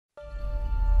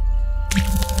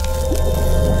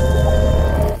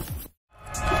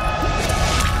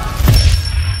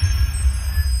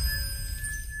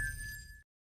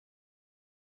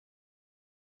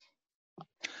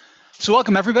So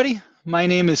welcome everybody. My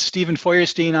name is Stephen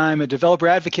Feuerstein. I'm a developer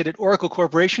advocate at Oracle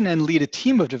Corporation and lead a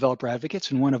team of developer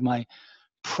advocates. And one of my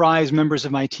prize members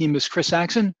of my team is Chris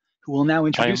Saxon, who will now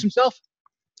introduce himself.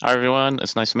 Hi everyone,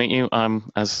 it's nice to meet you.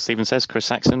 I'm, as Stephen says, Chris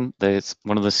Saxon. There's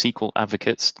one of the SQL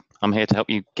advocates. I'm here to help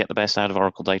you get the best out of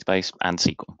Oracle Database and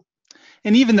SQL.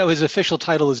 And even though his official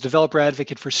title is developer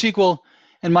advocate for SQL,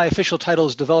 and my official title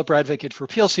is developer advocate for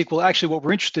PL SQL, actually what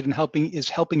we're interested in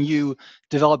helping you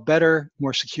develop better,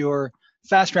 more secure,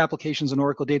 faster applications in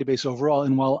Oracle Database overall.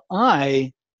 And while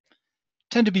I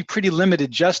tend to be pretty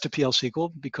limited just to PL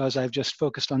SQL because I've just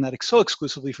focused on that so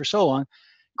exclusively for so long,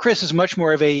 Chris is much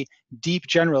more of a deep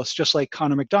generalist, just like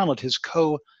Connor McDonald, his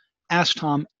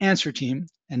co-AskTOM answer team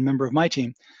and member of my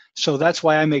team. So that's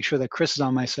why I make sure that Chris is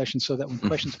on my session so that when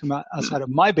questions come out outside of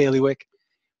my bailiwick,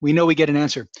 we know we get an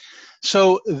answer.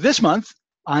 So this month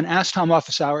on AskTOM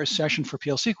Office Hours session for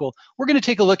PL SQL, we're going to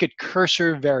take a look at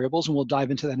cursor variables, and we'll dive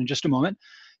into that in just a moment.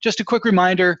 Just a quick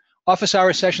reminder, Office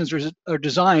Hours sessions are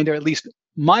designed, or at least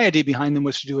my idea behind them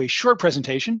was to do a short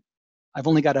presentation. I've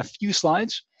only got a few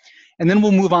slides. And then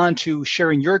we'll move on to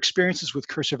sharing your experiences with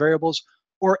cursor variables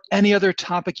or any other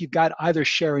topic you've got, either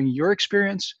sharing your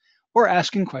experience or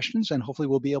asking questions, and hopefully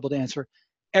we'll be able to answer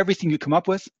everything you come up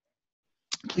with.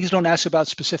 Please don't ask about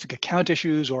specific account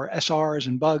issues or SRs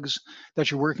and bugs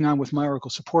that you're working on with my Oracle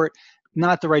support.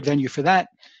 Not the right venue for that,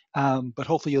 but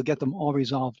hopefully you'll get them all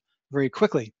resolved very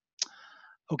quickly.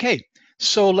 Okay,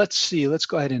 so let's see. Let's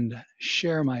go ahead and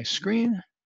share my screen.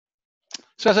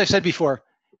 So as I said before,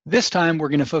 this time we're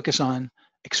going to focus on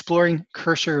exploring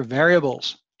cursor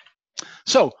variables.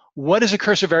 So what is a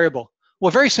cursor variable?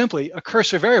 Well, very simply, a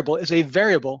cursor variable is a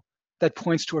variable that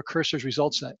points to a cursor's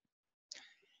result set.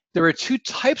 There are two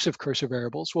types of cursor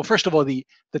variables. Well, first of all, the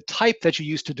type that you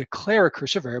use to declare a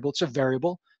cursor variable, it's a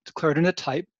variable declared in a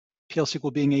type, PL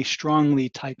SQL being a strongly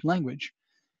typed language.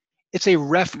 It's a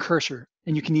ref cursor,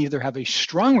 and you can either have a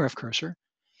strong ref cursor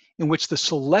in which the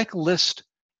select list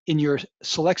in your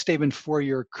select statement for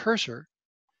your cursor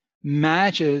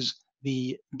matches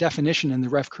the definition in the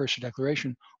ref cursor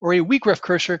declaration, or a weak ref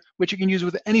cursor, which you can use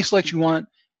with any select you want,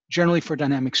 generally for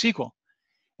dynamic SQL.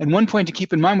 And one point to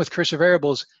keep in mind with cursor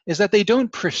variables is that they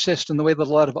don't persist in the way that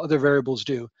a lot of other variables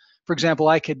do. For example,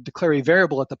 I could declare a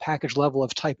variable at the package level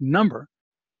of type number,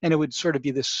 and it would sort of be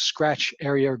this scratch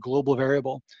area or global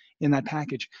variable in that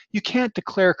package. You can't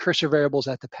declare cursor variables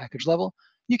at the package level.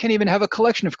 You can even have a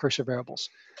collection of cursor variables.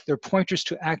 They're pointers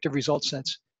to active result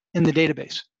sets in the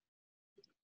database.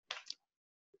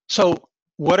 So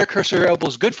what are cursor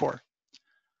variables good for?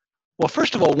 Well,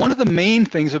 first of all, one of the main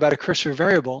things about a cursor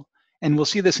variable, and we'll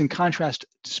see this in contrast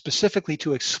specifically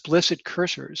to explicit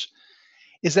cursors,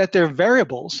 is that they're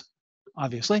variables,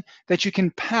 obviously, that you can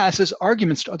pass as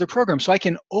arguments to other programs. So I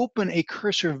can open a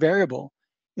cursor variable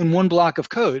in one block of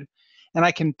code, and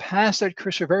I can pass that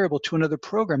cursor variable to another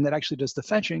program that actually does the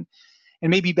fetching, and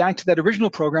maybe back to that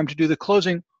original program to do the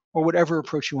closing or whatever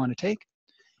approach you want to take.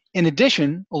 In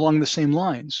addition, along the same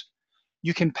lines,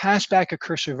 you can pass back a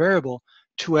cursor variable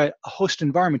to a host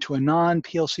environment, to a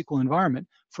non-PL SQL environment,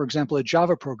 for example, a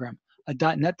Java program,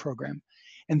 a .NET program.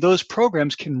 And those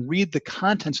programs can read the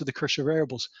contents of the cursor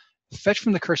variables, fetch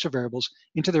from the cursor variables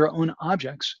into their own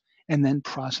objects, and then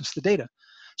process the data.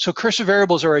 So cursor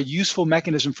variables are a useful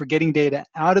mechanism for getting data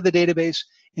out of the database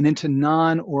and into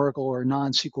non-Oracle or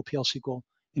non-SQL PL SQL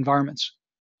environments.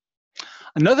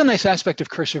 Another nice aspect of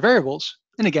cursor variables,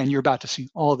 and again, you're about to see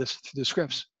all of this through the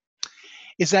scripts,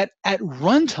 is that at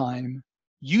runtime,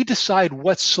 you decide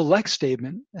what select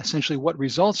statement, essentially what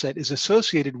result set, is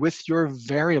associated with your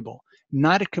variable,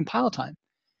 not at compile time.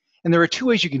 And there are two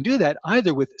ways you can do that,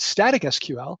 either with static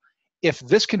SQL. If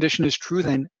this condition is true,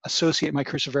 then associate my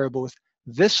cursor variable with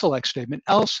this select statement,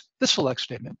 else this select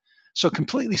statement. So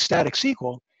completely static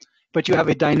SQL, but you have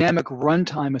a dynamic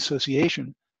runtime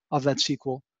association of that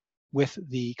SQL with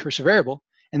the cursor variable,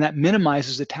 and that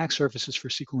minimizes attack surfaces for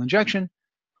SQL injection.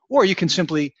 Or you can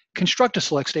simply construct a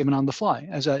select statement on the fly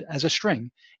as a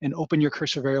string and open your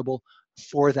cursor variable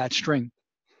for that string.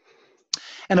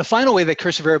 And a final way that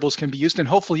cursor variables can be used, and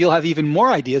hopefully you'll have even more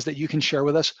ideas that you can share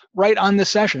with us right on this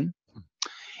session,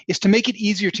 is to make it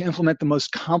easier to implement the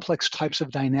most complex types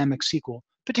of dynamic SQL,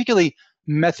 particularly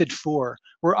method for,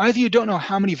 where either you don't know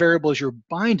how many variables you're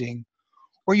binding,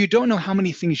 or you don't know how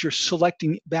many things you're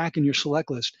selecting back in your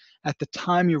select list at the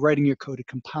time you're writing your code at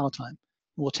compile time.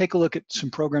 We'll take a look at some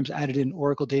programs added in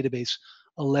Oracle Database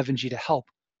 11G to help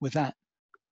with that.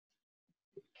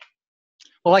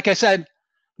 Well, like I said,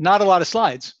 not a lot of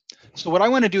slides. So what I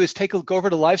want to do is go over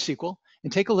to LiveSQL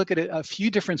and take a look at a few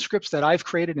different scripts that I've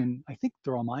created, and I think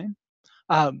they're all mine,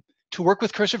 to work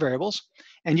with cursor variables.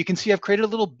 And you can see I've created a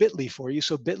little bit.ly for you.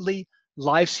 So bit.ly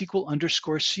live SQL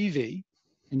underscore CV.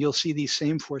 And you'll see these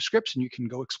same 4 scripts, and you can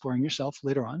go exploring yourself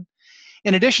later on.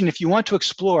 In addition, if you want to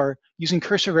explore using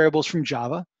cursor variables from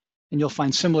Java, and you'll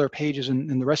find similar pages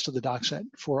in the rest of the doc set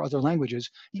for other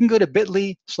languages, you can go to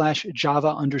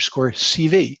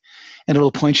bit.ly/Java_CV, and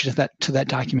it'll point you to that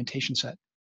documentation set.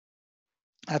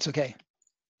 That's okay.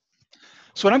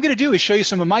 So what I'm going to do is show you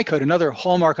some of my code, another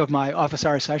hallmark of my office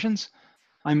hour sessions.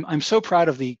 I'm so proud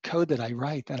of the code that I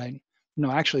write that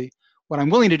actually, what I'm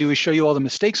willing to do is show you all the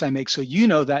mistakes I make, so you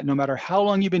know that no matter how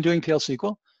long you've been doing PL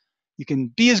SQL, you can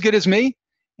be as good as me,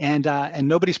 and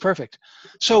nobody's perfect.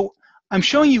 So I'm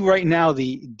showing you right now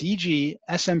the DG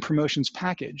SM promotions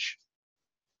package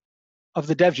of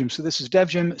the DevGym. So this is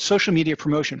DevGym social media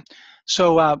promotion.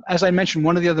 So as I mentioned,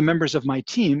 one of the other members of my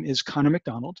team is Connor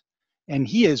McDonald, and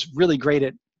he is really great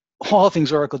at all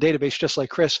things Oracle database, just like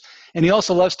Chris, and he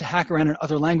also loves to hack around in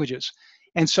other languages.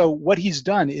 And so what he's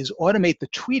done is automate the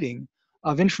tweeting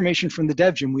of information from the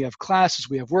DevGym. We have classes,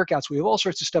 we have workouts, we have all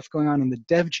sorts of stuff going on in the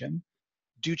DevGym.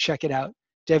 Do check it out,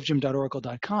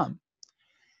 devgym.oracle.com.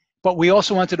 But we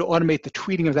also wanted to automate the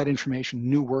tweeting of that information,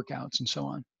 new workouts, and so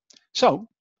on. So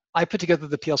I put together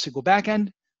the PL SQL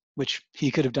backend, which he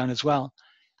could have done as well.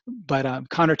 But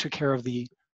Connor took care of the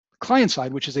client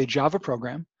side, which is a Java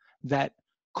program that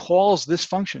calls this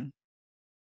function.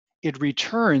 It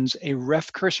returns a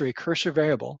ref cursor, a cursor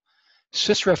variable.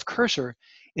 Sysref cursor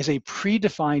is a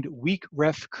predefined weak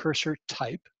ref cursor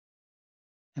type.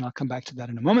 And I'll come back to that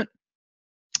in a moment.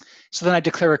 So then I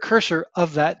declare a cursor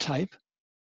of that type.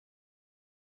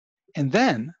 And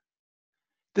then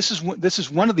this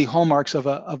is one of the hallmarks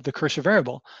of the cursor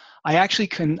variable. I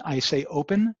say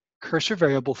open cursor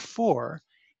variable for,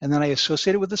 and then I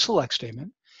associate it with the select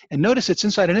statement. And notice it's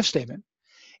inside an if statement.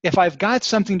 If I've got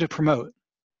something to promote,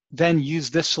 then use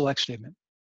this select statement.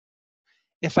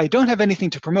 If I don't have anything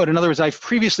to promote, in other words, I've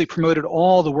previously promoted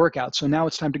all the workouts, so now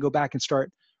it's time to go back and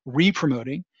start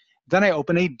re-promoting, then I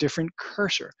open a different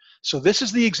cursor. So this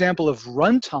is the example of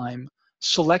runtime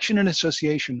selection and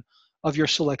association of your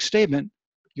select statement,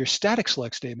 your static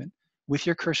select statement, with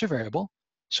your cursor variable.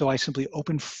 So I simply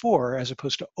open for as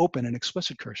opposed to open an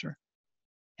explicit cursor.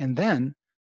 And then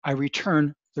I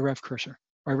return the ref cursor,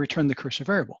 or I return the cursor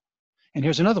variable. And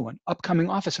here's another one, upcoming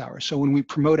office hours. So when we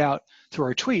promote out through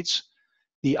our tweets,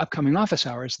 the upcoming office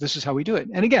hours, this is how we do it.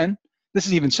 And again, this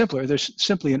is even simpler. There's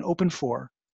simply an open for,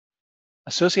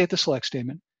 associate the select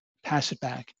statement, pass it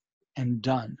back, and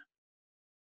done.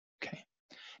 Okay.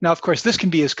 Now, of course, this can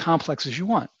be as complex as you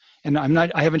want. And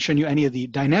I haven't shown you any of the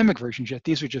dynamic versions yet.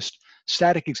 These are just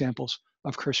static examples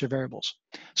of cursor variables.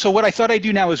 So what I thought I'd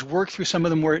do now is work through some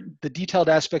of the detailed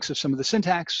aspects of some of the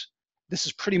syntax. This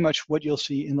is pretty much what you'll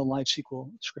see in the live SQL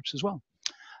scripts as well.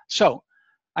 So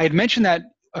I had mentioned that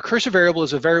a cursor variable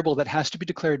is a variable that has to be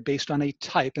declared based on a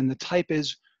type, and the type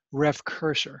is ref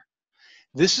cursor.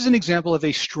 This is an example of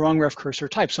a strong ref cursor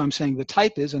type. So I'm saying the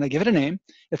type is, and I give it a name,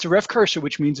 it's a ref cursor,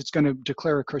 which means it's going to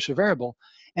declare a cursor variable,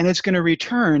 and it's going to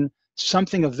return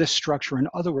something of this structure. In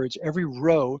other words, every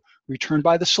row returned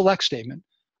by the select statement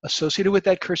associated with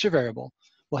that cursor variable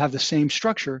will have the same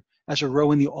structure as a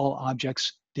row in the all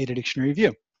objects data dictionary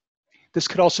view. This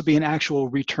could also be an actual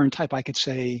return type. I could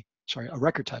say, sorry, a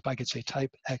record type. I could say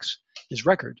type X is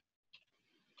record.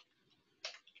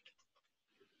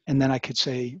 And then I could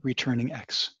say returning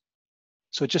X.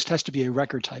 So it just has to be a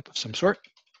record type of some sort.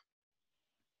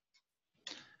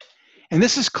 And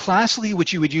this is classically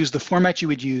what you would use, the format you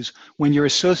would use when you're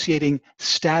associating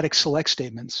static select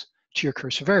statements to your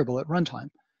cursor variable at runtime.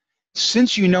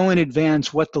 Since you know in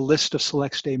advance what the list of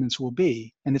select statements will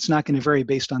be, and it's not going to vary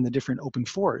based on the different open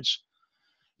fors,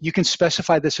 you can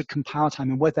specify this at compile time.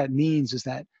 And what that means is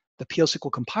that the PL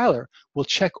SQL compiler will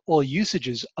check all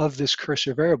usages of this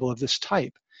cursor variable of this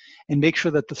type and make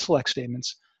sure that the select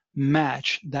statements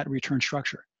match that return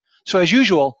structure. So as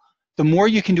usual, the more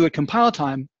you can do at compile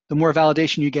time, the more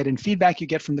validation you get and feedback you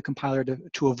get from the compiler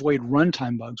to avoid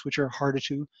runtime bugs, which are harder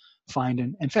to find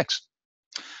and fix.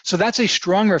 So that's a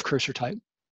strong ref cursor type.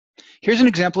 Here's an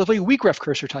example of a weak ref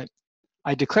cursor type.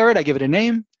 I declare it, I give it a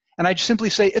name, and I just simply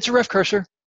say it's a ref cursor.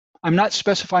 I'm not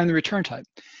specifying the return type.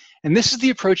 And this is the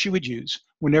approach you would use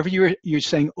whenever you're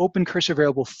saying open cursor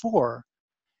variable for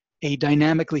a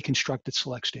dynamically constructed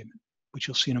select statement, which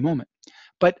you'll see in a moment.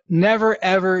 But never,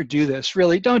 ever do this.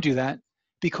 Really, don't do that,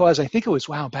 because I think it was,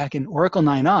 wow, back in Oracle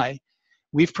 9i,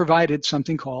 we've provided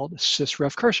something called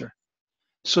sysref cursor.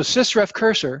 So sysref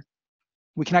cursor,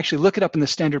 we can actually look it up in the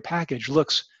standard package,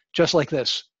 looks just like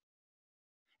this.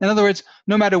 In other words,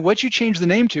 no matter what you change the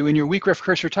name to in your weak ref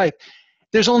cursor type,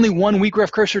 there's only one weak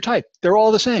ref cursor type. They're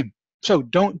all the same. So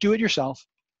don't do it yourself,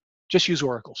 just use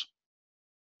oracles.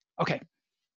 Okay,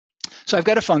 so I've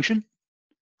got a function.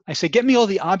 I say, get me all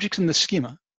the objects in the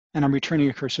schema, and I'm returning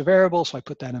a cursor variable, so I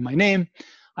put that in my name.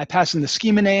 I pass in the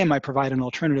schema name, I provide an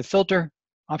alternative filter,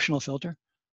 optional filter.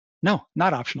 No,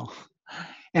 not optional.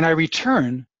 And I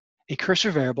return a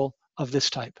cursor variable of this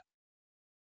type.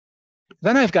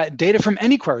 Then I've got data from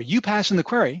any query. You pass in the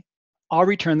query, I'll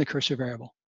return the cursor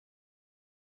variable.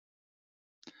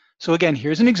 So again,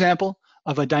 here's an example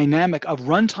of a dynamic of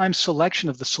runtime selection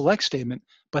of the select statement,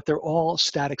 but they're all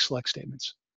static select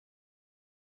statements.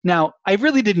 Now, I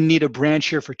really didn't need a branch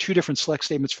here for two different select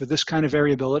statements for this kind of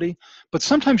variability, but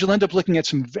sometimes you'll end up looking at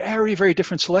some very, very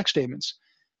different select statements.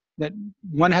 That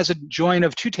one has a join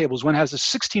of two tables, one has a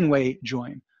 16-way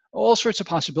join, all sorts of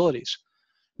possibilities.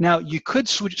 Now, you could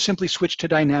simply switch to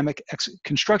dynamic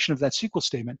construction of that SQL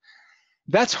statement.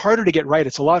 That's harder to get right.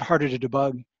 It's a lot harder to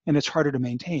debug, and it's harder to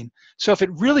maintain. So if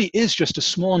it really is just a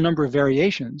small number of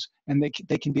variations, and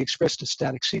they can be expressed as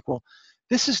static SQL,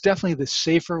 this is definitely the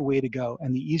safer way to go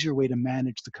and the easier way to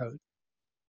manage the code.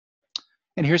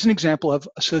 And here's an example of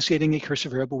associating a cursor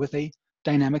variable with a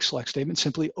dynamic select statement.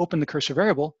 Simply open the cursor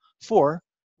variable for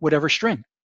whatever string.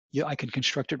 I can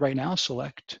construct it right now,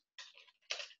 select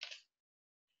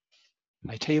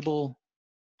my table,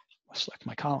 select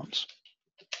my columns,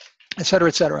 et cetera,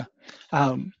 et cetera.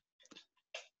 And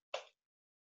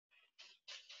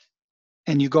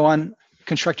you go on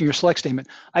constructing your select statement.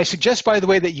 I suggest, by the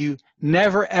way, that you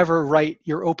never ever write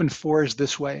your open fors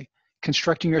this way,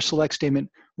 constructing your select statement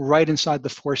right inside the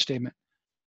for statement.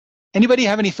 Anybody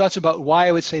have any thoughts about why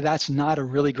I would say that's not a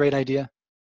really great idea?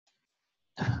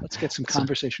 Let's get some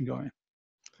conversation going.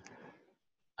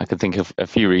 I can think of a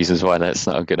few reasons why that's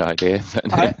not a good idea,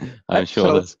 but I'm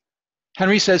sure there's...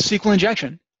 Henry says SQL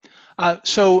injection.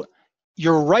 So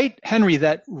you're right, Henry,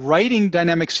 that writing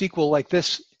dynamic SQL like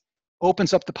this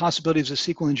opens up the possibilities of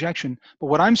SQL injection. But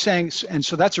what I'm saying, and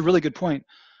so that's a really good point,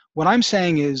 what I'm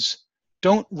saying is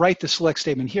don't write the select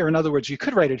statement here. In other words, you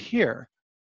could write it here.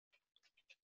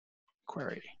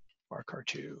 Query,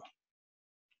 varchar2.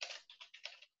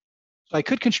 So I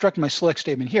could construct my select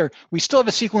statement here. We still have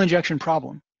a SQL injection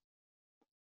problem.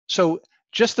 So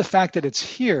just the fact that it's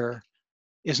here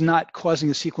is not causing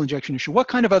a SQL injection issue. What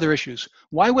kind of other issues?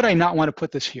 Why would I not want to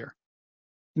put this here?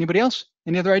 Anybody else?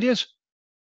 Any other ideas?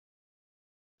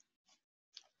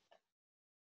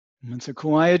 It's a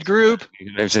quiet group.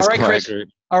 All right, Chris. Group.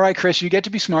 All right, Chris, you get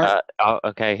to be smart.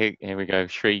 Okay, here we go.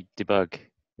 Shri, debug.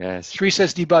 Yes. Shri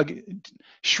says debug.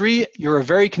 Shri, you're a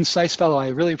very concise fellow. I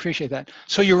really appreciate that.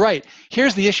 So you're right.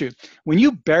 Here's the issue. When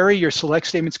you bury your select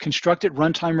statements constructed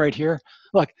runtime right here,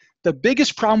 look, the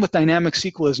biggest problem with dynamic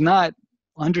SQL is not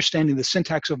understanding the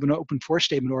syntax of an open for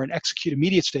statement or an execute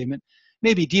immediate statement,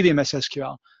 maybe DBMS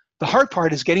SQL. The hard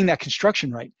part is getting that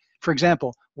construction right. For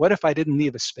example, what if I didn't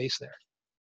leave a space there?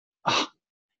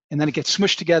 And then it gets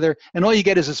smushed together, and all you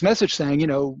get is this message saying, you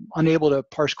know, unable to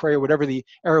parse query or whatever the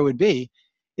error would be.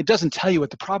 It doesn't tell you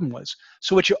what the problem was.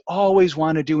 So what you always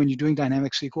want to do when you're doing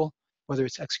dynamic SQL, whether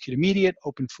it's execute immediate,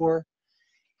 open for,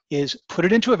 is put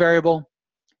it into a variable,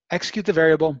 execute the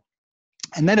variable,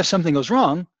 and then if something goes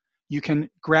wrong, you can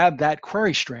grab that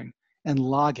query string and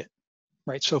log it,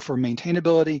 right? So for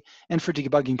maintainability and for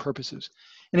debugging purposes.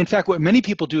 And in fact, what many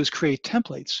people do is create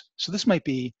templates. So this might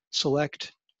be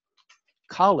select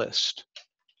call list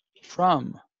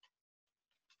from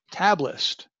tab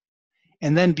list.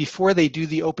 And then before they do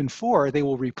the open for, they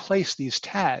will replace these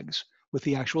tags with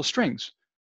the actual strings.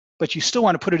 But you still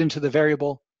want to put it into the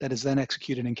variable that is then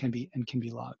executed and can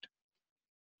be logged.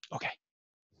 Okay.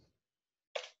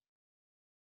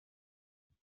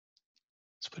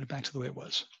 Let's put it back to the way it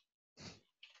was.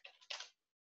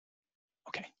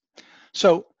 Okay.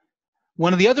 So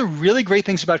one of the other really great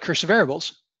things about cursor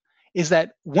variables is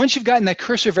that once you've gotten that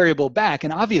cursor variable back,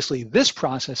 and obviously this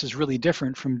process is really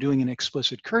different from doing an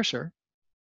explicit cursor,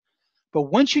 but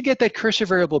once you get that cursor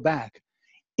variable back,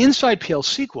 inside PL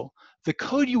SQL, the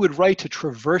code you would write to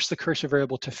traverse the cursor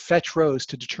variable to fetch rows,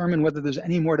 to determine whether there's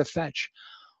any more to fetch,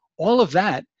 all of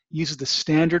that uses the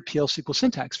standard PL SQL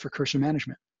syntax for cursor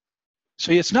management.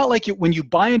 So it's not like when you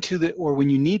buy into or when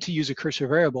you need to use a cursor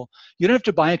variable, you don't have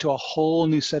to buy into a whole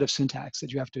new set of syntax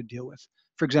that you have to deal with.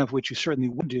 For example, which you certainly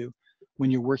would do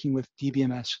when you're working with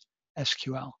DBMS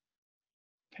SQL.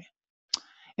 Okay.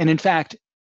 And in fact,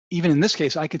 even in this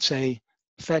case, I could say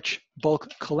fetch bulk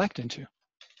collect into.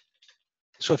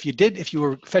 So if you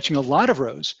were fetching a lot of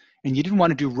rows and you didn't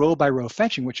want to do row by row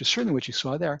fetching, which is certainly what you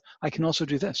saw there, I can also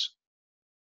do this.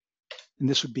 And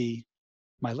this would be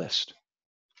my list.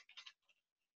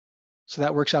 So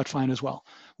that works out fine as well.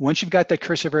 Once you've got that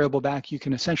cursor variable back, you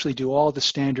can essentially do all the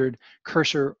standard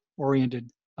cursor oriented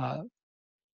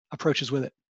approaches with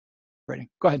it.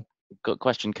 Go ahead. Got a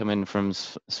question coming from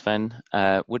Sven.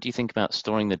 What do you think about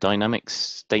storing the dynamic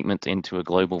statement into a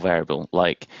global variable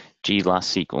like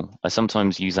glast SQL? I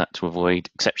sometimes use that to avoid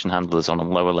exception handlers on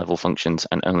lower level functions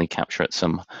and only capture at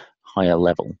some higher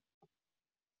level.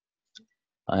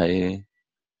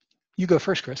 You go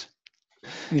first, Chris.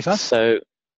 Any thoughts? So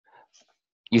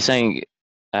you're saying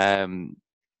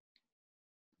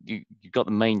you got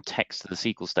the main text of the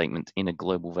SQL statement in a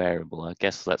global variable. I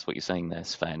guess that's what you're saying there,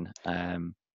 Sven.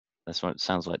 That's what it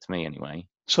sounds like to me anyway.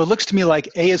 So it looks to me like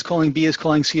A is calling, B is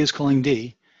calling, C is calling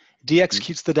D. D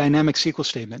executes the dynamic SQL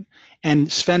statement. And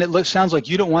Sven, it sounds like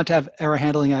you don't want to have error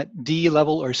handling at D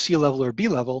level or C level or B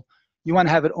level. You want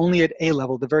to have it only at A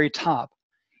level, the very top.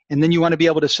 And then you want to be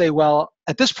able to say, well,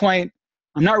 at this point,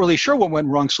 I'm not really sure what went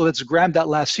wrong, so let's grab that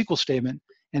last SQL statement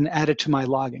and add it to my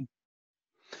logging.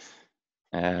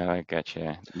 I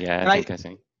gotcha. Yeah, I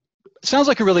think. Sounds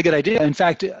like a really good idea. In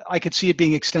fact, I could see it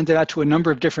being extended out to a number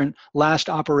of different last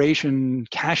operation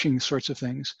caching sorts of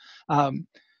things. Of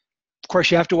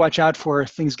course, you have to watch out for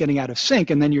things getting out of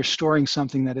sync, and then you're storing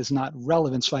something that is not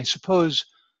relevant. So I suppose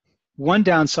one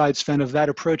downside, Sven, of that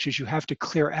approach is you have to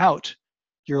clear out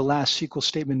your last SQL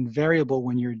statement variable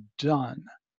when you're done.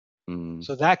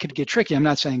 So that could get tricky. I'm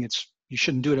not saying you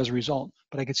shouldn't do it as a result,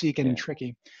 but I could see it getting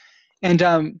tricky. And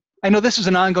I know this is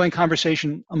an ongoing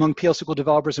conversation among PL SQL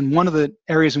developers, and one of the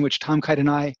areas in which Tom Kite and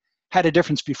I had a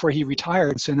difference before he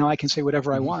retired, so now I can say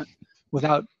whatever I want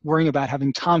without worrying about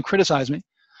having Tom criticize me.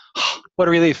 What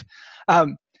a relief.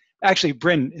 Actually,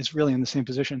 Bryn is really in the same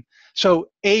position. So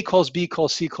A calls B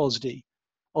calls C calls D.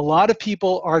 A lot of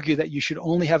people argue that you should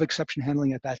only have exception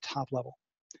handling at that top level.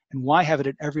 And why have it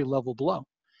at every level below?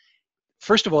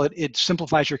 First of all, it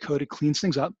simplifies your code, it cleans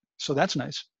things up, so that's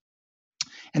nice.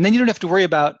 And then you don't have to worry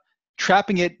about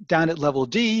trapping it down at level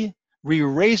D,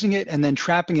 re-raising it, and then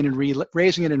trapping it and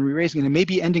re-raising it and re-raising it, and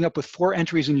maybe ending up with 4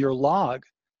 entries in your log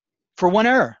for 1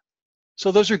 error.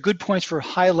 So those are good points for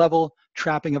high-level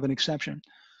trapping of an exception.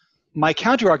 My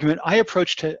counter-argument, I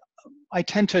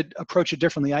tend to approach it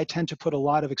differently. I tend to put a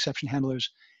lot of exception handlers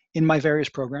in my various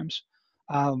programs.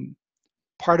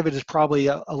 Part of it is probably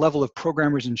a level of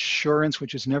programmer's insurance,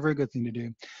 which is never a good thing to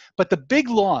do. But the big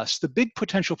loss, the big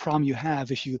potential problem you have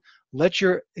if you let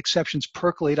your exceptions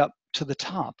percolate up to the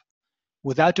top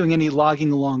without doing any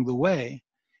logging along the way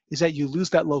is that you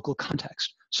lose that local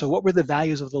context. So what were the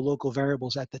values of the local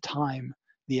variables at the time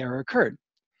the error occurred?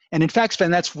 And in fact,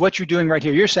 Sven, that's what you're doing right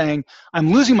here. You're saying,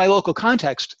 I'm losing my local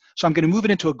context, so I'm going to move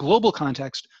it into a global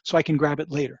context so I can grab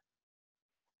it later.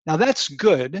 Now that's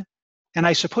good. And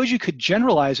I suppose you could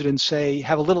generalize it and say,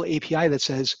 have a little API that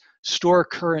says store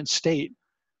current state,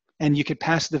 and you could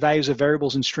pass the values of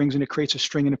variables and strings, and it creates a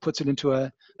string and it puts it into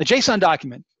a JSON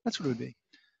document. That's what it would be.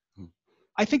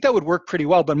 I think that would work pretty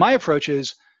well, but my approach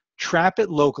is trap it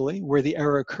locally where the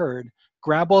error occurred,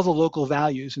 grab all the local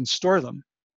values and store them,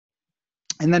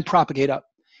 and then propagate up.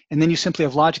 And then you simply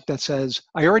have logic that says,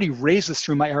 I already raised this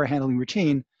through my error handling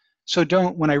routine, so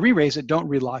when I re-raise it, don't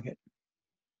relog it.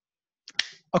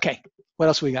 Okay. What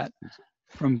else we got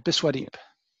from Biswadeep?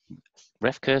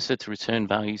 Ref cursor to return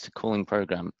values to calling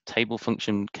program. Table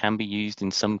function can be used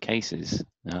in some cases.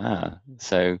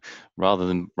 So rather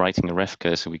than writing a ref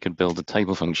cursor, we could build a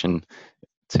table function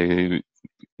to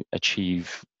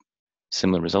achieve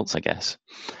similar results, I guess.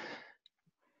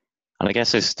 And I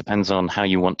guess this depends on how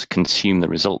you want to consume the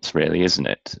results, really, isn't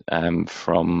it?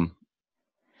 From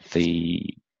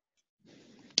the...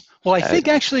 Well, I think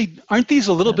actually, aren't these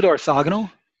a little bit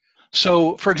orthogonal?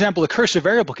 So, for example, a cursor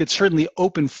variable could certainly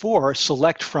open for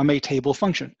select from a table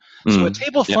function. So a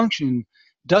table function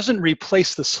doesn't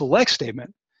replace the select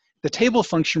statement. The table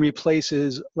function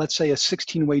replaces, let's say, a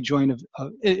 16-way join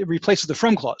it replaces the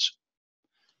from clause.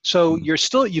 So you've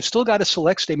still got a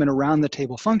select statement around the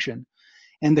table function,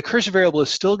 and the cursor variable is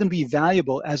still going to be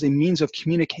valuable as a means of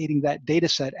communicating that data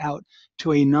set out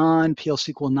to a non-PL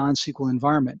SQL, non-SQL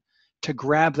environment to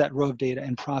grab that row of data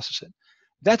and process it.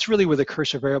 That's really where the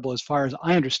cursor variable, as far as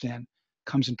I understand,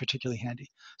 comes in particularly handy.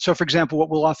 So for example, what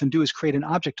we'll often do is create an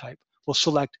object type. We'll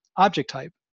select object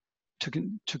type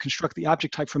to construct the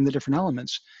object type from the different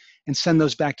elements and send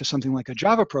those back to something like a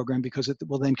Java program, because it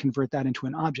will then convert that into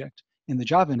an object in the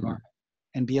Java environment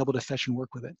and be able to fetch and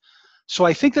work with it. So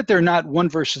I think that they're not one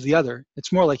versus the other.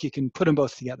 It's more like you can put them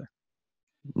both together.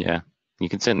 Yeah, you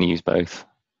can certainly use both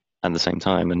at the same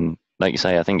time. And like you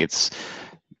say, I think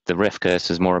the ref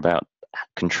cursor is more about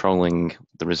controlling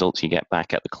the results you get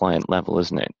back at the client level,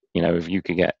 isn't it? You know, if you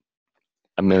could get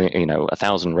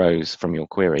 1,000 rows from your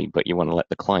query, but you want to let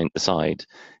the client decide,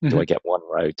 do I get 1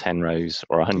 row, 10 rows,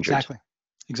 or 100?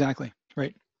 Exactly,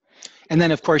 right. And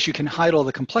then, of course, you can hide all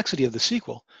the complexity of the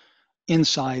SQL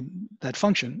inside that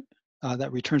function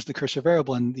that returns the cursor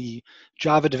variable, and the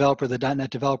Java developer, the .NET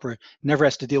developer, never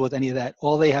has to deal with any of that.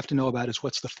 All they have to know about is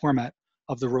what's the format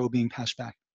of the row being passed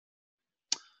back.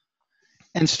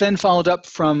 And Sven followed up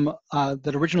from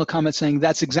that original comment saying,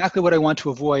 that's exactly what I want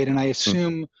to avoid. And I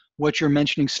assume what you're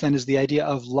mentioning, Sven, is the idea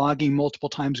of logging multiple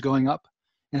times going up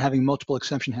and having multiple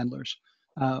exception handlers.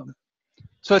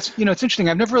 So it's, it's interesting.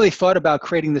 I've never really thought about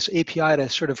creating this API to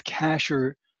sort of cache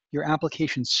your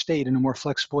application state in a more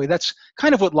flexible way. That's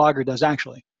kind of what Logger does,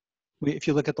 actually. If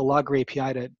you look at the Logger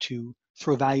API to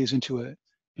throw values into an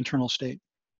internal state.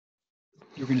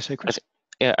 You were going to say, Chris?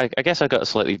 Yeah, I guess I got a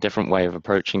slightly different way of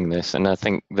approaching this, and I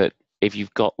think that if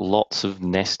you've got lots of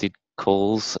nested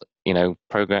calls,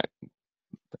 program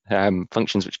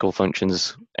functions which call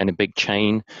functions in a big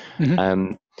chain,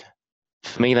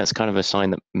 for me that's kind of a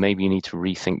sign that maybe you need to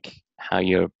rethink how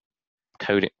you're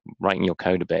writing your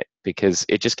code a bit, because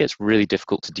it just gets really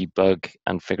difficult to debug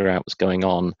and figure out what's going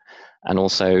on, and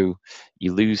also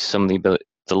you lose some of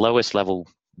the lowest level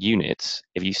units.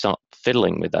 If you start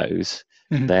fiddling with those,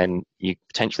 then you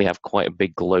potentially have quite a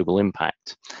big global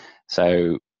impact.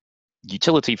 So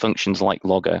utility functions like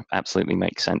logger absolutely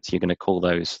make sense. You're going to call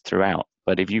those throughout.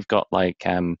 But if you've got like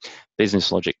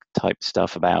business logic type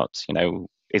stuff about,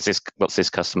 what's this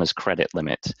customer's credit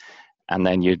limit? And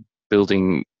then you're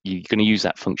going to use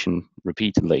that function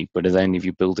repeatedly. But then if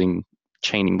you're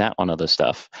chaining that on other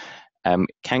stuff, it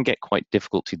can get quite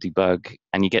difficult to debug,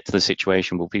 and you get to the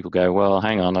situation where people go, well,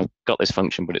 hang on, I've got this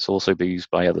function, but it's also being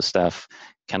used by other stuff.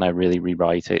 Can I really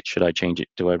rewrite it? Should I change it?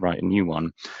 Do I write a new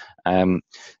one?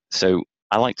 So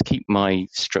I like to keep my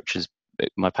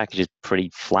packages pretty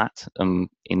flat,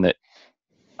 in that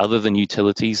other than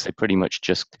utilities, they pretty much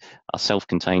just are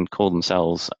self-contained, call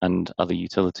themselves, and other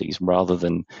utilities, rather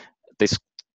than this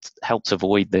helps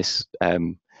avoid this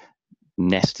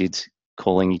nested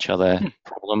calling each other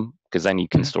problem, because then you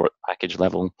can store at the package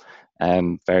level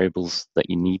variables that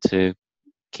you need to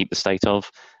keep the state of,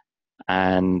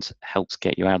 and helps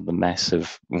get you out of the mess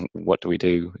of what do we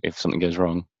do if something goes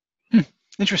wrong.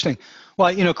 Interesting.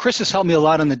 Well, Chris has helped me a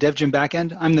lot on the DevGen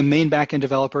backend. I'm the main backend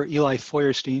developer. Eli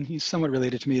Feuerstein, he's somewhat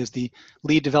related to me, as the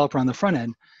lead developer on the front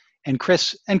end. And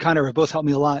Chris and Connor have both helped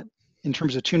me a lot in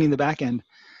terms of tuning the backend.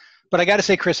 But I got to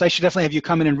say, Chris, I should definitely have you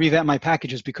come in and revamp my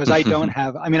packages, because I don't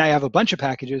have, I have a bunch of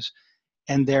packages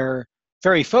and they're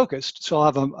very focused. So I'll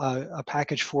have a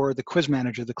package for the quiz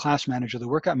manager, the class manager, the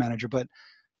workout manager, but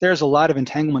there's a lot of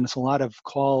entanglement. It's a lot of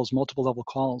calls, multiple level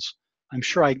calls. I'm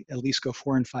sure I at least go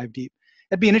 4 and 5 deep.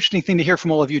 That'd be an interesting thing to hear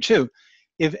from all of you too.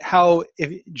 If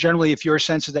your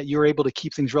sense is that you're able to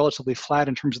keep things relatively flat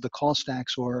in terms of the call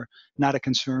stacks, or not a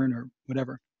concern, or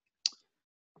whatever.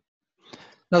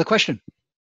 Another question.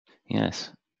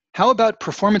 Yes. How about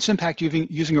performance impact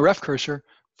using a ref cursor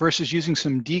versus using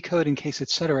some decode in case,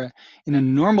 etc., in a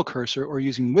normal cursor, or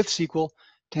using with SQL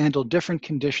to handle different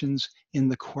conditions in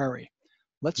the query?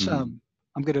 Let's. I'm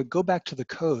going to go back to the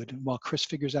code while Chris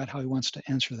figures out how he wants to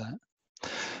answer that.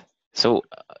 So,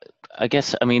 I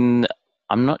guess I'm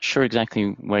not sure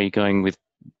exactly where you're going with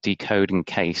decode in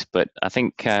case, but I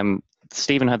think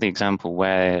Stephen had the example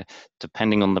where,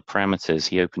 depending on the parameters,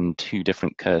 he opened 2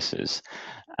 different cursors.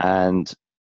 And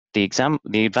the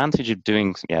advantage of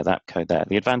doing that code there,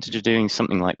 the advantage of doing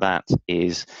something like that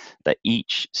is that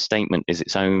each statement is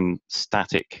its own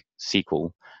static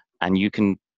SQL, and you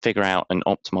can figure out and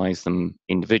optimize them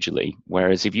individually.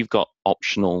 Whereas if you've got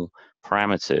optional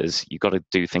parameters, you've got to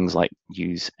do things like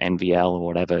use NVL or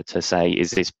whatever to say,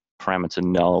 is this parameter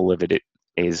null? If it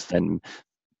is, then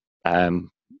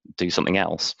do something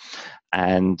else.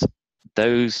 And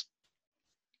those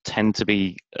tend to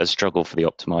be a struggle for the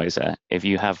optimizer. If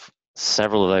you have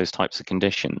several of those types of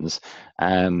conditions,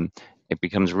 it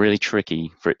becomes really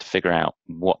tricky for it to figure out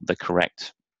what the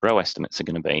correct row estimates are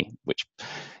going to be, which,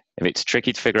 if it's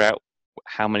tricky to figure out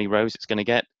how many rows it's going to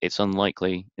get, it's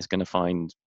unlikely it's going to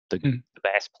find the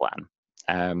best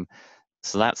plan.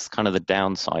 So that's kind of the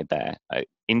downside there.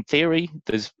 In theory,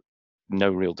 there's no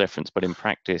real difference, but in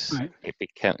practice,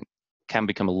 it can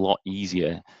become a lot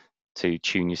easier to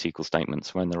tune your SQL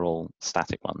statements when they're all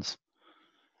static ones.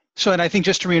 So, and I think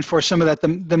just to reinforce some of that,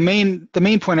 the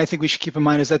main point I think we should keep in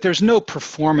mind is that there's no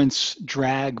performance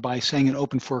drag by saying an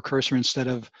open for cursor instead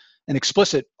of an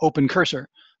explicit open cursor.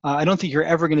 I don't think you're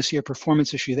ever going to see a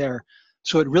performance issue there.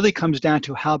 So it really comes down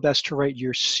to how best to write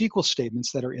your SQL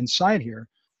statements that are inside here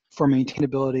for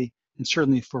maintainability and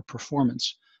certainly for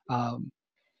performance.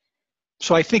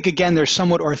 So I think, again, there's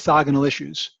somewhat orthogonal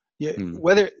issues.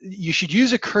 Whether you should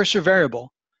use a cursor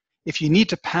variable if you need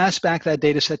to pass back that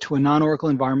data set to a non-Oracle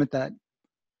environment that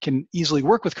can easily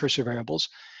work with cursor variables.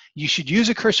 You should use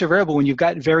a cursor variable when you've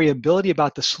got variability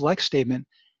about the select statement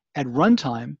at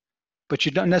runtime, but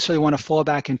you don't necessarily want to fall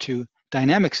back into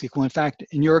dynamic SQL. In fact,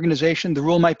 in your organization, the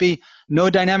rule might be no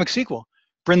dynamic SQL.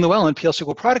 Bryn Llewellyn, PL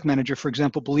SQL product manager, for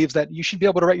example, believes that you should be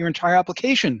able to write your entire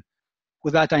application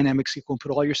without dynamic SQL and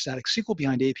put all your static SQL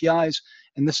behind APIs,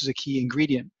 and this is a key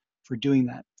ingredient for doing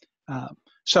that.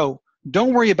 So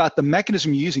don't worry about the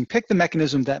mechanism you're using. Pick the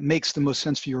mechanism that makes the most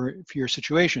sense for your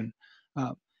situation.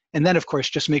 And then, of course,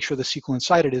 just make sure the SQL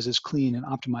inside it is as clean and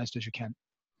optimized as you can.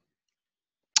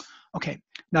 Okay,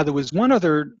 now there was one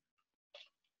other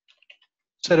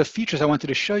set of features I wanted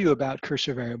to show you about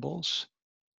cursor variables.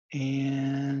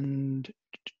 And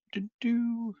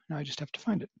now I just have to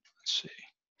find it. Let's see.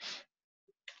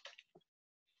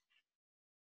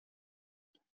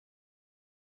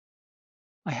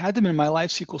 I had them in my live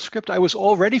SQL script. I was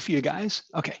all ready for you guys.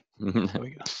 Okay, there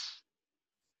we go.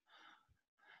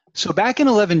 So back in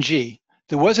 11G,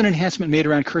 there was an enhancement made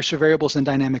around cursor variables and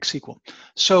dynamic SQL.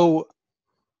 So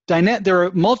there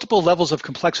are multiple levels of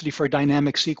complexity for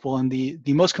dynamic SQL, and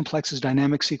the most complex is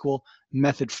dynamic SQL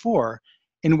method 4,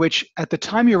 in which at the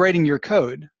time you're writing your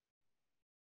code,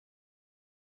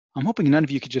 I'm hoping none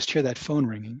of you could just hear that phone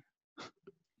ringing.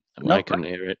 No, I couldn't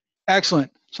hear it.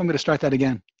 Excellent. So I'm going to start that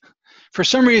again. For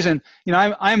some reason, you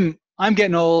know, I'm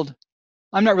getting old.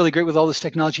 I'm not really great with all this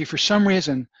technology. For some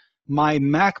reason, my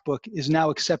MacBook is now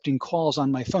accepting calls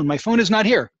on my phone. My phone is not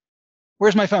here.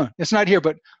 Where's my phone? It's not here,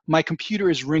 but my computer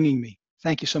is ringing me.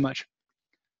 Thank you so much.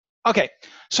 Okay,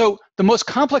 so the most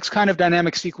complex kind of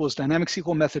dynamic SQL is dynamic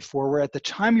SQL method 4, where at the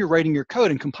time you're writing your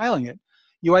code and compiling it,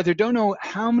 you either don't know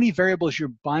how many variables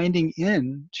you're binding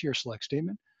in to your select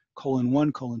statement,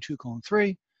 :1, :2,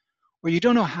 :3, or you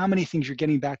don't know how many things you're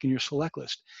getting back in your select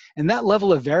list. And that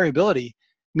level of variability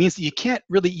means that you can't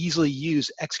really easily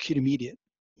use execute immediate,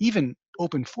 even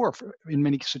open for in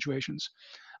many situations.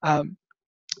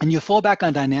 And you fall back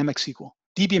on dynamic SQL,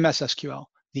 DBMS SQL,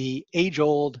 the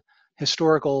age-old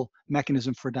historical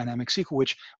mechanism for dynamic SQL,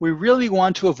 which we really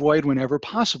want to avoid whenever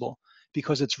possible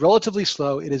because it's relatively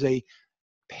slow. It is a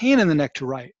pain in the neck to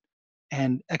write,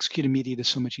 and execute immediate is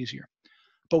so much easier.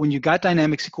 But when you got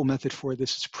dynamic SQL method 4,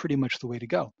 this is pretty much the way to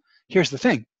go. Here's the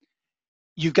thing.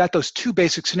 You've got those two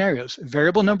basic scenarios,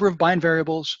 variable number of bind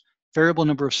variables, variable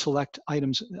number of select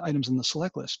items in the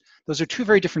select list. Those are two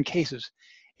very different cases.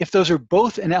 If those are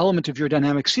both an element of your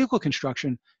dynamic SQL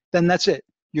construction, then that's it.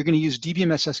 You're going to use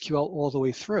DBMS SQL all the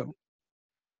way through.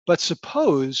 But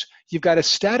suppose you've got a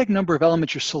static number of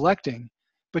elements you're selecting,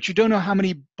 but you don't know how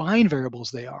many bind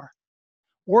variables they are.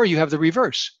 Or you have the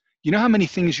reverse. You know how many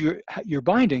things you're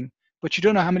binding, but you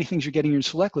don't know how many things you're getting in your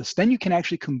select list. Then you can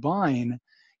actually combine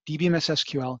DBMS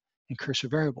SQL and cursor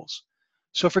variables.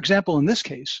 So for example, in this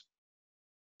case,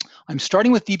 I'm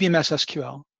starting with DBMS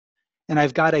SQL, and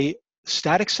I've got a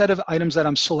static set of items that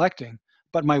I'm selecting,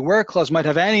 but my where clause might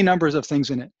have any numbers of things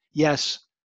in it. Yes,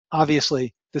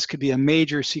 obviously, this could be a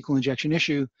major SQL injection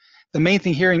issue. The main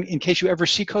thing here, in case you ever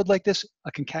see code like this,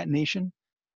 a concatenation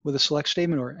with a select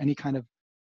statement or any kind of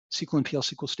SQL and PL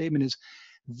SQL statement, is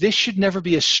this should never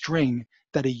be a string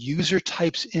that a user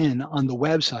types in on the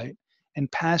website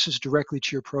and passes directly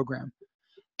to your program.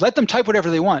 Let them type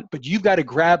whatever they want, but you've got to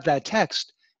grab that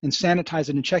text and sanitize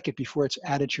it and check it before it's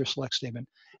added to your select statement.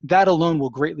 That alone will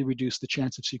greatly reduce the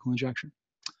chance of SQL injection.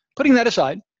 Putting that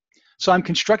aside, so I'm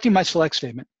constructing my select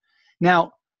statement.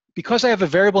 Now, because I have a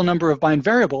variable number of bind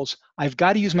variables, I've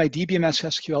got to use my DBMS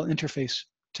SQL interface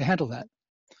to handle that.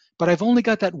 But I've only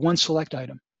got that one select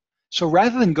item. So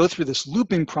rather than go through this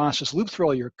looping process, loop through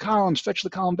all your columns, fetch the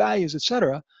column values,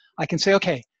 etc., I can say,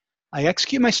 okay, I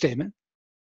execute my statement,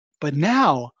 but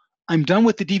now I'm done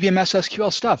with the DBMS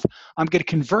SQL stuff. I'm going to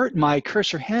convert my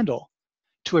cursor handle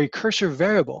to a cursor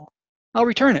variable. I'll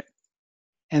return it.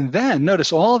 And then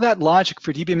notice all that logic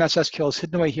for DBMS SQL is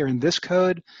hidden away here in this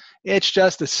code. It's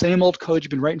just the same old code you've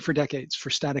been writing for decades for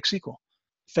static SQL.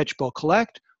 Fetch, bulk,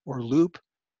 collect, or loop,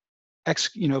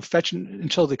 fetch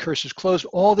until the cursor is closed,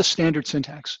 all the standard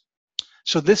syntax.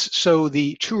 So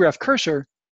the TrueRef cursor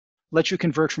lets you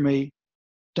convert from a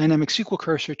dynamic SQL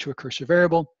cursor to a cursor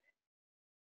variable.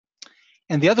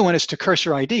 And the other one is to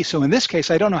cursor ID. So in this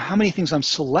case, I don't know how many things I'm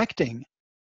selecting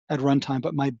at runtime,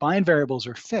 but my bind variables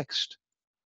are fixed.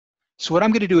 So what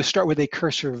I'm going to do is start with a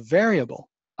cursor variable.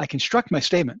 I construct my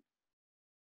statement.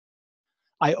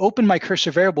 I open my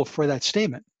cursor variable for that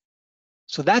statement.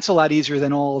 So that's a lot easier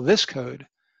than all of this code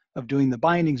of doing the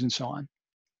bindings and so on.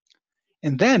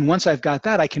 And then once I've got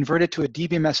that, I convert it to a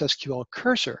DBMS SQL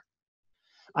cursor.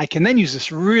 I can then use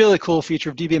this really cool feature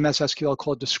of DBMS SQL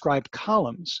called described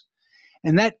columns.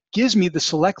 And that gives me the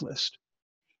select list.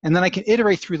 And then I can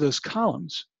iterate through those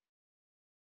columns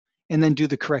and then do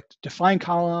the correct define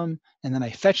column, and then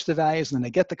I fetch the values, and then I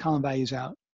get the column values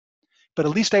out. But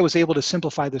at least I was able to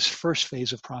simplify this first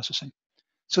phase of processing.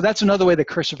 So that's another way that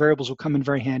cursor variables will come in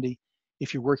very handy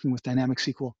if you're working with Dynamic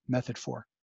SQL Method 4.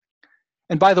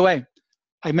 And by the way,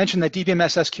 I mentioned that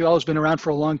DBMS SQL has been around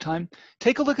for a long time.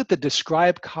 Take a look at the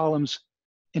describe columns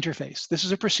interface. This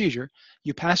is a procedure.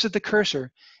 You pass it the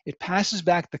cursor, it passes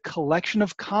back the collection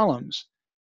of columns,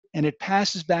 and it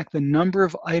passes back the number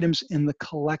of items in the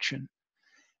collection.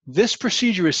 This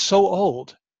procedure is so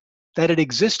old that it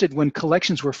existed when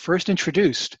collections were first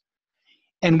introduced,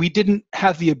 and we didn't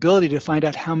have the ability to find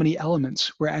out how many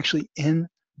elements were actually in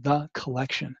the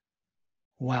collection.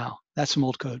 Wow, that's some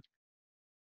old code.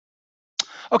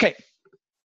 Okay,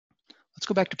 let's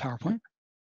go back to PowerPoint.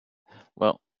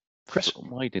 Well, Chris?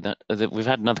 Why do that? We've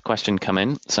had another question come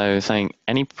in. So saying,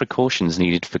 any precautions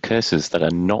needed for cursors that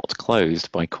are not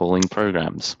closed by calling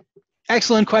programs?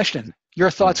 Excellent question. Your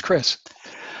thoughts, Chris?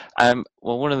 Well,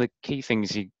 one of the key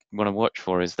things you want to watch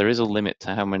for is there is a limit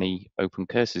to how many open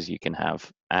cursors you can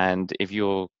have. And if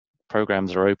your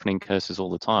programs are opening cursors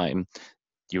all the time,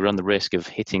 you run the risk of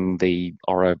hitting the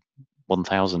ORA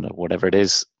 1000 or whatever it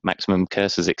is, maximum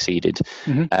cursors exceeded.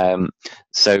 Mm-hmm.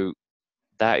 So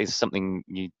that is something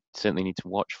you certainly need to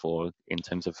watch for in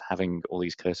terms of having all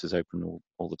these cursors open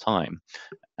all the time.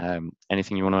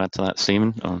 Anything you want to add to that,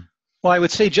 Stephen? Or? Well, I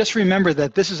would say just remember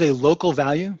that this is a local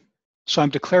value. So I'm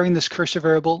declaring this cursor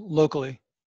variable locally.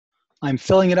 I'm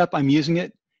filling it up, I'm using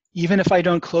it. Even if I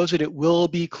don't close it, it will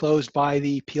be closed by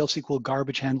the PL SQL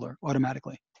garbage handler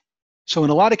automatically. So in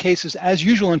a lot of cases, as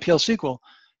usual in PL SQL,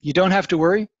 you don't have to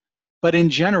worry. But in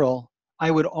general,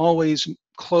 I would always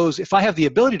close if I have the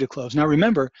ability to close. Now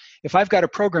remember, if I've got a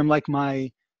program like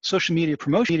my social media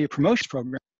promotion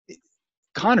program,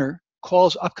 Connor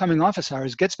calls upcoming office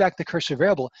hours, gets back the cursor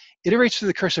variable, iterates through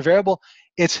the cursor variable.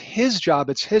 It's his job,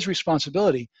 it's his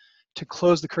responsibility to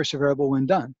close the cursor variable when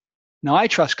done. Now I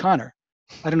trust Connor.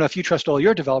 I don't know if you trust all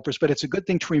your developers, but it's a good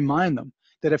thing to remind them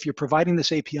that if you're providing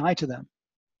this API to them,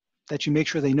 that you make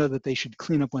sure they know that they should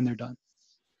clean up when they're done.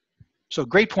 So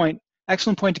great point,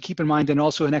 excellent point to keep in mind, and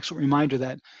also an excellent reminder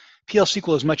that PL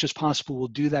SQL, as much as possible, will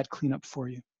do that cleanup for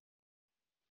you.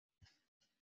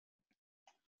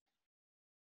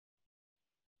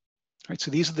 All right,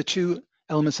 so these are the two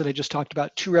elements that I just talked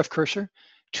about, two ref cursor,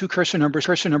 two cursor numbers.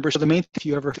 So the main thing, if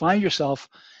you ever find yourself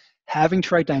having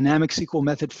to write Dynamic SQL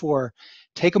Method 4,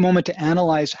 take a moment to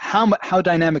analyze how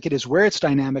dynamic it is, where it's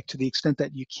dynamic to the extent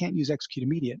that you can't use execute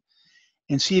immediate,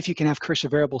 and see if you can have cursor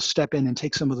variables step in and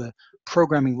take some of the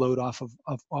programming load off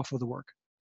of the work.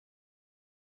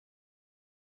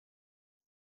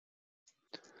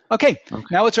 Okay,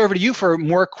 now it's over to you for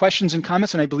more questions and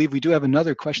comments, and I believe we do have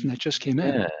another question that just came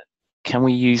in. Can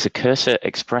we use a cursor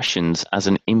expressions as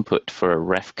an input for a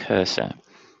ref cursor?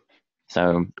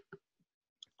 So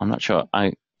I'm not sure,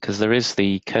 because there is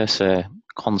the cursor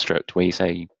construct where you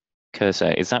say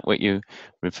cursor. Is that what you're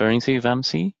referring to,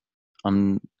 Vamsi?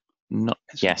 I'm not,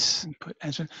 yes.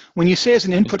 When you say as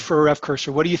an input for a ref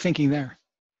cursor, what are you thinking there?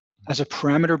 As a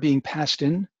parameter being passed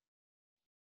in?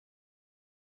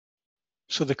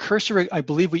 So the cursor, I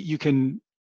believe you can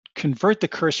convert the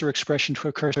cursor expression to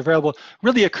a cursor variable.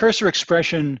 Really, a cursor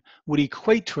expression would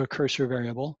equate to a cursor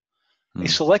variable. A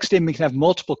select statement can have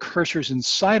multiple cursors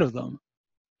inside of them,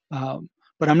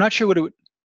 but I'm not sure what it would,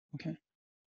 okay.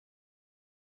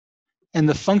 And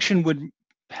the function would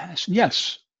pass,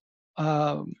 yes.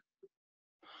 Well,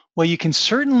 you can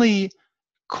certainly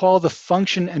call the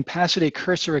function and pass it a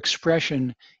cursor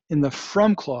expression in the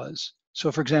from clause.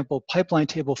 So for example, pipeline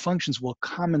table functions will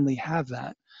commonly have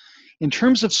that. In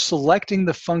terms of selecting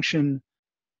the function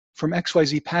from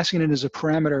XYZ, passing it as a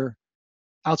parameter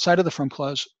outside of the from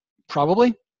clause,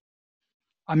 probably.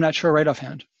 I'm not sure right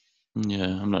offhand. Yeah,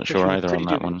 I'm not sure either on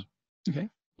that one. Okay.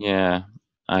 Yeah,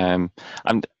 I'm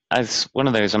as one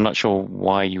of those. I'm not sure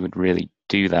why you would really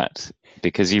do that,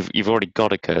 because you've already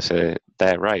got a cursor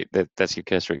there, right? That's your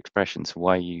cursor expression. So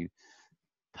why are you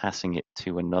passing it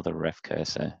to another ref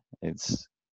cursor? It's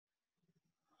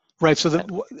right. So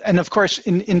and of course,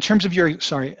 in terms of your,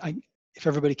 sorry, if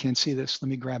everybody can see this, let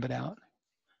me grab it out.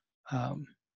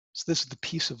 So this is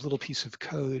the little piece of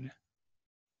code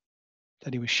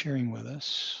that he was sharing with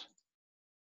us.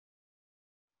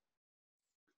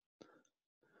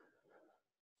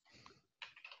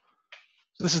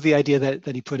 So this is the idea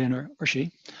that he put in, or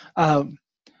she.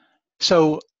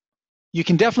 So you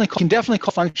can definitely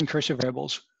call function cursor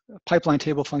variables. Pipeline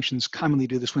table functions commonly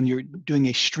do this when you're doing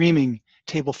a streaming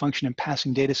table function and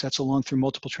passing data sets along through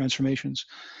multiple transformations.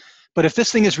 But if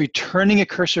this thing is returning a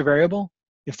cursor variable,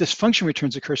 if this function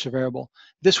returns a cursor variable,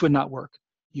 this would not work.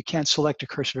 you can't select a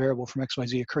cursor variable from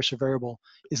XYZ. A cursor variable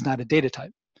is not a data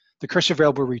type. The cursor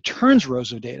variable returns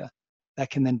rows of data that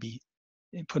can then be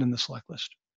put in the select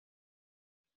list.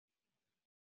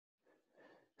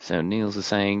 So Niels is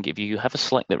saying, if you have a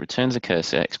select that returns a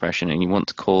cursor expression and you want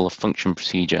to call a function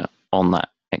procedure on that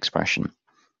expression,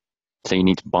 so you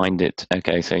need to bind it.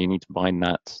 Okay, so you need to bind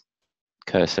that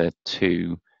cursor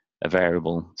to a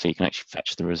variable so you can actually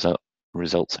fetch the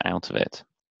results out of it.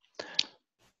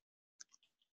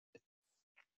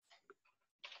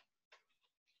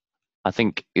 I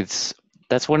think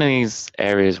that's one of these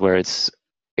areas where it's,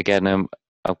 again,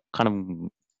 a kind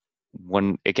of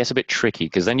one, it gets a bit tricky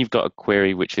because then you've got a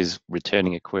query which is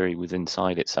returning a query within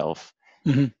inside itself,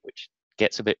 which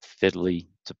gets a bit fiddly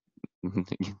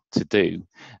to do.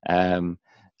 And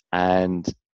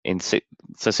in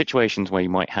situations where you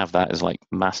might have that as like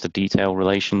master detail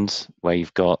relations, where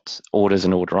you've got orders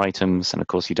and order items, and of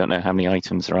course you don't know how many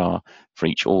items there are for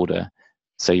each order,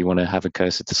 so you want to have a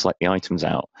cursor to select the items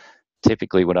out.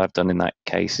 Typically what I've done in that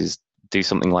case is do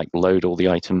something like load all the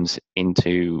items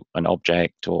into an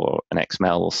object or an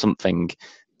XML or something,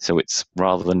 so it's,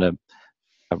 rather than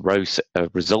a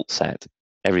result set,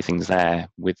 everything's there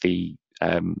with the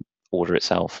order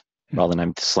itself, rather than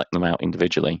having to select them out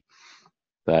individually.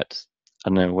 But I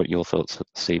don't know what your thoughts are,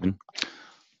 Stephen.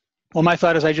 Well, my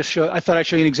thought is I thought I'd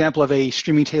show you an example of a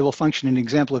streaming table function, an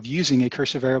example of using a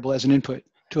cursor variable as an input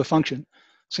to a function.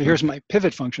 So here's my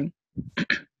pivot function.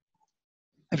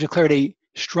 I've declared a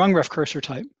strong ref cursor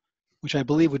type, which I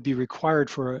believe would be required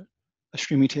for a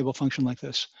streaming table function like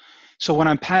this. So what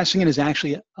I'm passing in is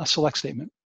actually a select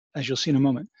statement, as you'll see in a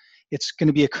moment. It's going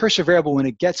to be a cursor variable when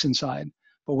it gets inside,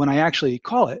 but when I actually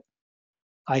call it,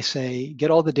 I say,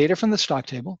 get all the data from the stock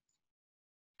table,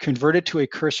 convert it to a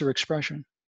cursor expression.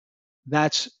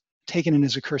 That's taken in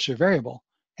as a cursor variable,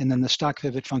 and then the stock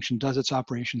pivot function does its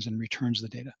operations and returns the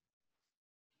data.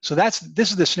 So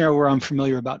this is the scenario where I'm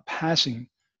familiar about passing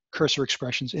cursor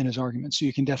expressions in as arguments. So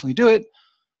you can definitely do it.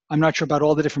 I'm not sure about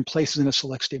all the different places in a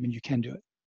select statement you can do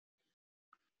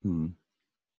it.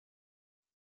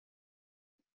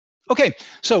 Okay,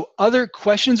 so other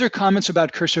questions or comments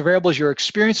about cursor variables, your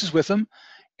experiences with them,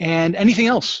 and anything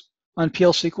else on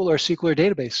PL SQL or SQL or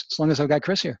database, as long as I've got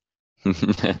Chris here.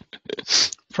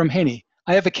 From Haney,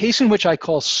 I have a case in which I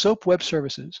call SOAP web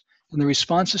services, and the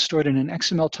response is stored in an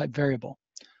XML type variable.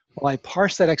 While I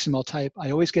parse that XML type,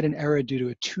 I always get an error due to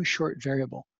a too short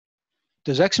variable.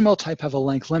 Does XML type have a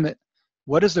length limit?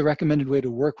 What is the recommended way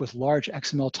to work with large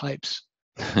XML types?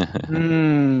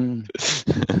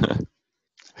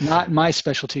 Not my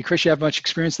specialty. Chris, you have much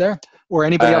experience there? Or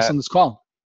anybody else on this call?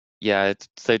 Yeah,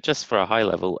 so just for a high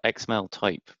level, XML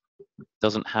type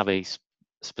doesn't have a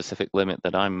specific limit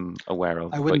that I'm aware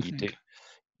of, but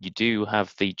you do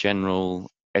have the general,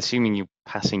 assuming you're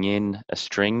passing in a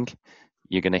string,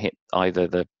 you're going to hit either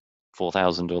the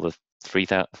 4,000 or the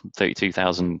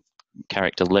 32,000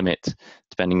 character limit,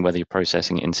 depending whether you're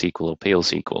processing it in SQL or PL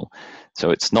SQL.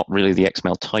 So it's not really the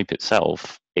XML type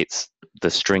itself, it's the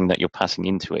string that you're passing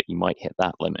into it. You might hit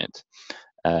that limit.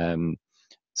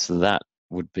 So that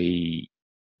would be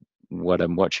what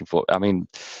I'm watching for. I mean,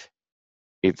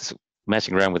 it's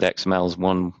messing around with XML is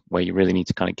one where you really need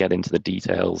to kind of get into the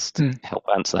details to help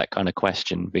answer that kind of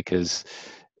question, because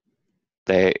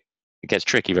it gets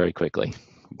tricky very quickly,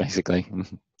 basically.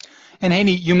 And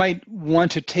Haney, you might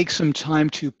want to take some time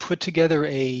to put together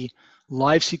a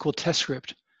live SQL test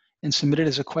script and submit it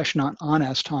as a question on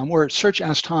AskTOM, or search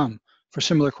AskTOM for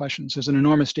similar questions. There's an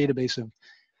enormous database of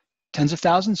tens of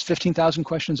thousands, 15,000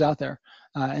 questions out there,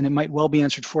 and it might well be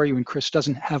answered for you, and Chris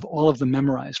doesn't have all of them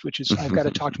memorized, which is, I've got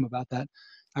to talk to him about that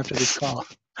after this call.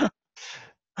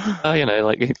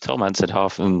 Like Tom answered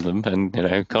half of them,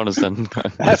 and Connor's done.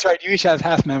 That's right, you each have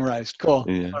half memorized. Cool.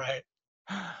 Yeah.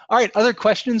 All right, other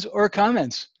questions or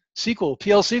comments? SQL,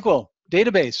 PL SQL,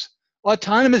 database,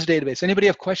 autonomous database. Anybody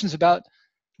have questions about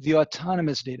the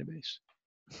autonomous database?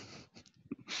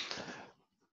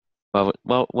 Well,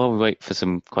 while we wait for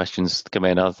some questions to come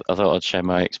in, I thought I'd share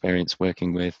my experience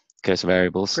working with cursor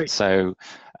variables. Great. So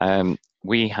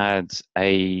we had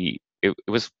it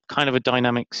was kind of a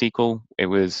dynamic SQL. It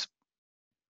was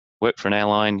worked for an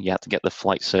airline. You had to get the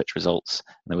flight search results.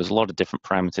 And there was a lot of different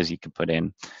parameters you could put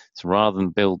in. So rather than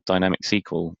build dynamic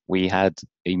SQL, we had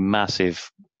a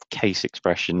massive case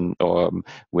expression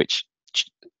which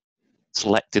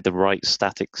selected the right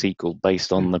static SQL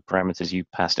based on the parameters you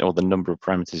passed in, or the number of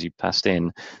parameters you passed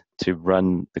in, to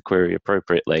run the query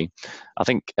appropriately. I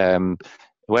think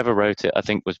whoever wrote it, I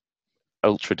think, was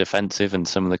ultra defensive, and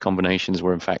some of the combinations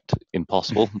were in fact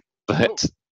impossible. But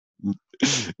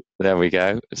there we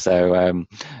go. So,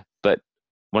 but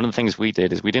one of the things we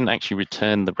did is we didn't actually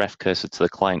return the ref cursor to the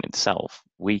client itself.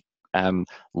 We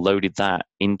loaded that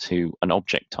into an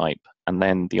object type, and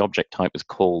then the object type was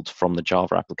called from the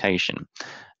Java application.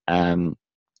 And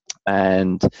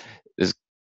there's a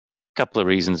couple of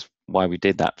reasons why we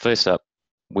did that. First up,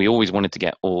 we always wanted to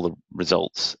get all the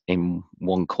results in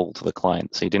one call to the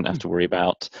client, so you didn't have to worry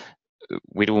about,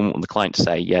 we don't want the client to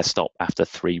say, yeah, stop after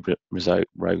 3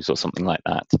 rows or something like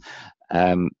that.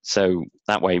 So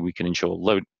that way we can ensure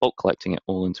bulk collecting it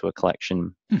all into a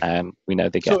collection. We know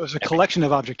they get. So it was a collection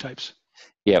of object types.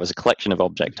 Yeah, it was a collection of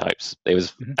object types. It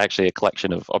was actually a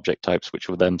collection of object types, which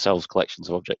were themselves collections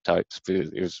of object types.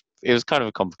 It was kind of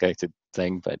a complicated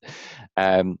thing, but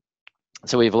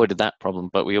so we avoided that problem.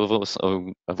 But we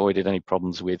also avoided any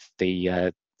problems with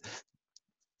the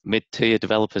mid-tier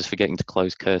developers forgetting to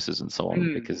close cursors and so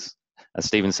on, because as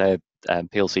Stephen said,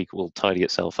 PL/SQL will tidy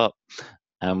itself up.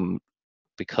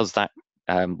 Because that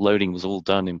loading was all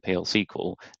done in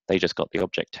PL/SQL, they just got the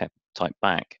object type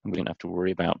back, and we didn't have to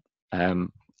worry about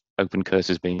open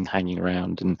cursors being hanging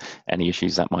around and any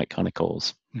issues that might kind of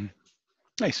cause.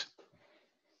 Nice.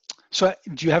 So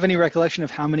do you have any recollection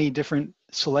of how many different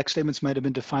select statements might have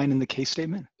been defined in the case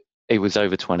statement? It was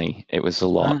over 20. It was a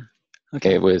lot.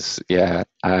 Okay. It was, yeah.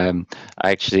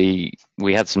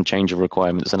 We had some change of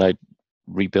requirements, and I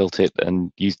rebuilt it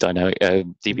and used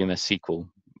DBMS SQL,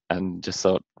 and just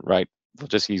thought, right, we'll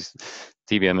just use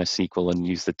DBMS SQL and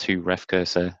use the to ref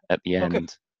cursor at the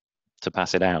end to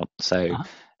pass it out. So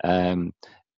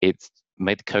it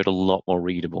made the code a lot more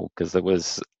readable, because there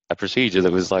was a procedure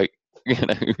that was like,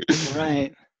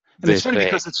 right. And it's funny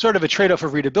because it's sort of a trade-off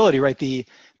of readability, right? The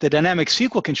dynamic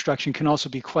SQL construction can also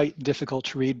be quite difficult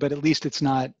to read, but at least it's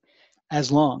not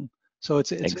as long. So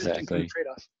it's exactly a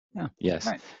trade-off. Yeah. Yes.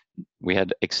 Right. We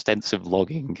had extensive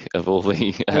logging of all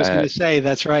the. I was going to say,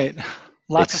 that's right.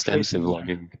 Lots extensive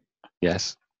logging.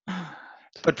 Yes.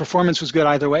 But performance was good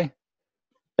either way.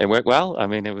 It worked well. I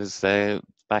mean, it was the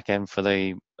back end for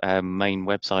the main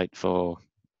website for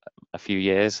a few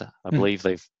years. I believe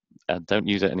they've don't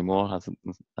use it anymore.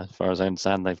 As far as I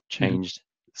understand, they've changed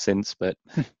since. But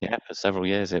yeah, for several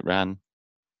years it ran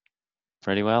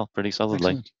pretty well, pretty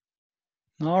solidly. Excellent.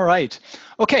 All right.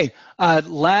 Okay.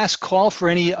 Last call for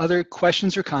any other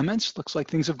questions or comments. Looks like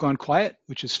things have gone quiet,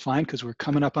 which is fine because we're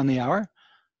coming up on the hour.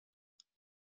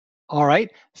 All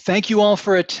right. Thank you all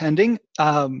for attending.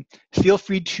 Feel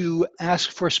free to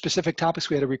ask for specific topics.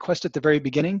 We had a request at the very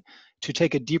beginning to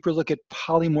take a deeper look at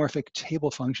polymorphic table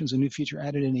functions, a new feature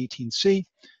added in 18C.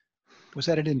 Was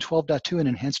added in 12.2 and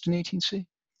enhanced in 18C?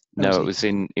 No, it was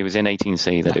in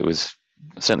 18C that it was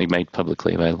certainly made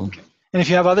publicly available. Okay. And if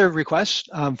you have other requests,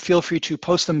 feel free to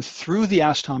post them through the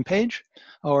AskTOM page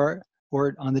or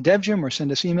on the DevGym, or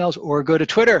send us emails, or go to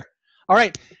Twitter. All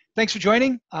right. Thanks for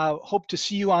joining. Hope to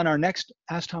see you on our next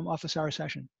AskTOM Office Hour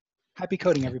session. Happy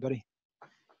coding, everybody.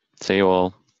 See you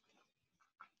all.